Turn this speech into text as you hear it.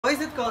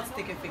called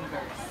sticky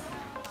fingers?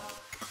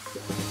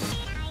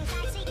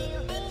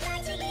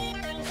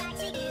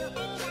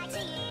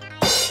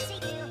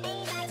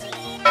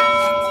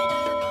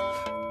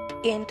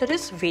 In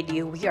today's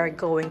video, we are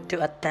going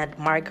to attend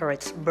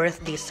Margrette's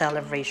birthday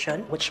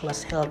celebration, which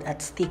was held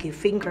at Sticky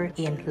Finger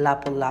in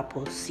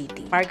Lapu-Lapu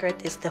City.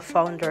 Margrette is the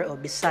founder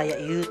of Bisaya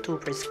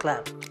YouTubers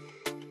Club.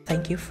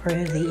 Thank you for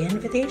the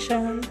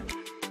invitation.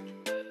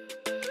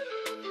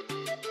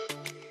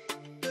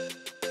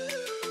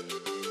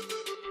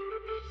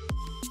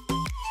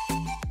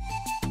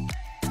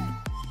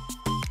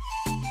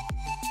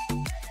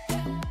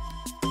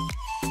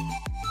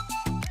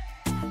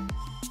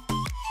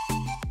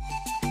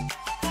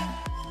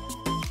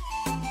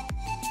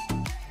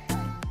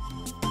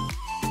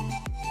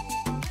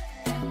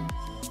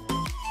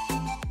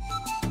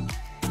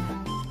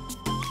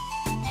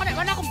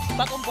 Wala akong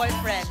bagong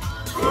boyfriend.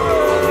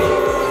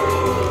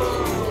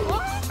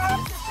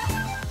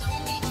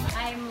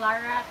 I'm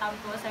Lara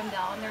Campos. I'm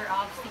the owner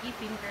of Sticky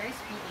Fingers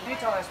PH. Can you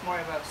tell us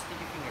more about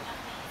Sticky Fingers?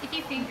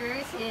 Sticky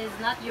Fingers is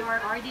not your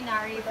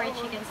ordinary fried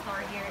chicken store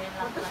here in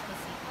Lapu-Lapu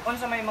City.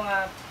 Kung sa may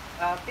mga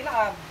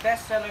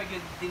pinaka-best seller yun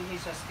din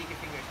sa Sticky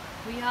Fingers?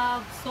 We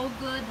have so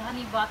good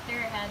honey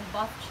butter and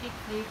buff chick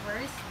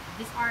flavors.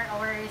 These are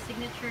our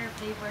signature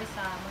flavors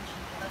sa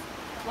Manchikas.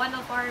 One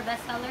of our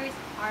best sellers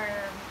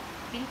are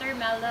winter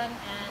melon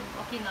and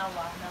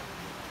Okinawa.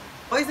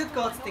 Why is it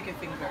called Sticky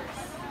Fingers?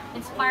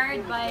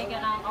 Inspired by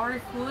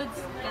our foods,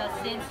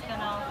 since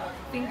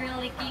finger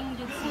licking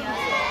jud siya.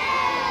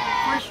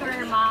 For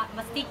sure,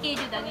 ma-sticky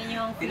jud ang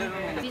inyong finger.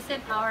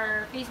 Visit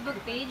our Facebook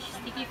page,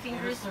 Sticky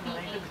Fingers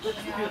PH.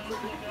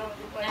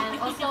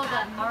 And also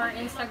our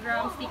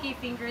Instagram, Sticky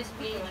Fingers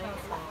PH.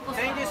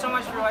 Thank you so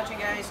much for watching,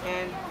 guys,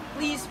 and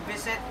please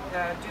visit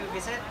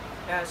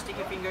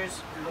Sticky Fingers,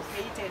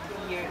 located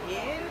here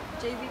in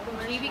JB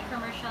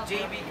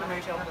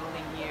Commercial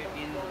Building here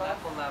in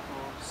Lapu-Lapu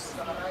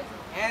City.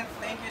 And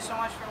thank you so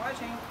much for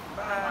watching.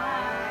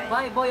 Bye.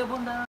 Bye, Boy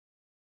Abunda.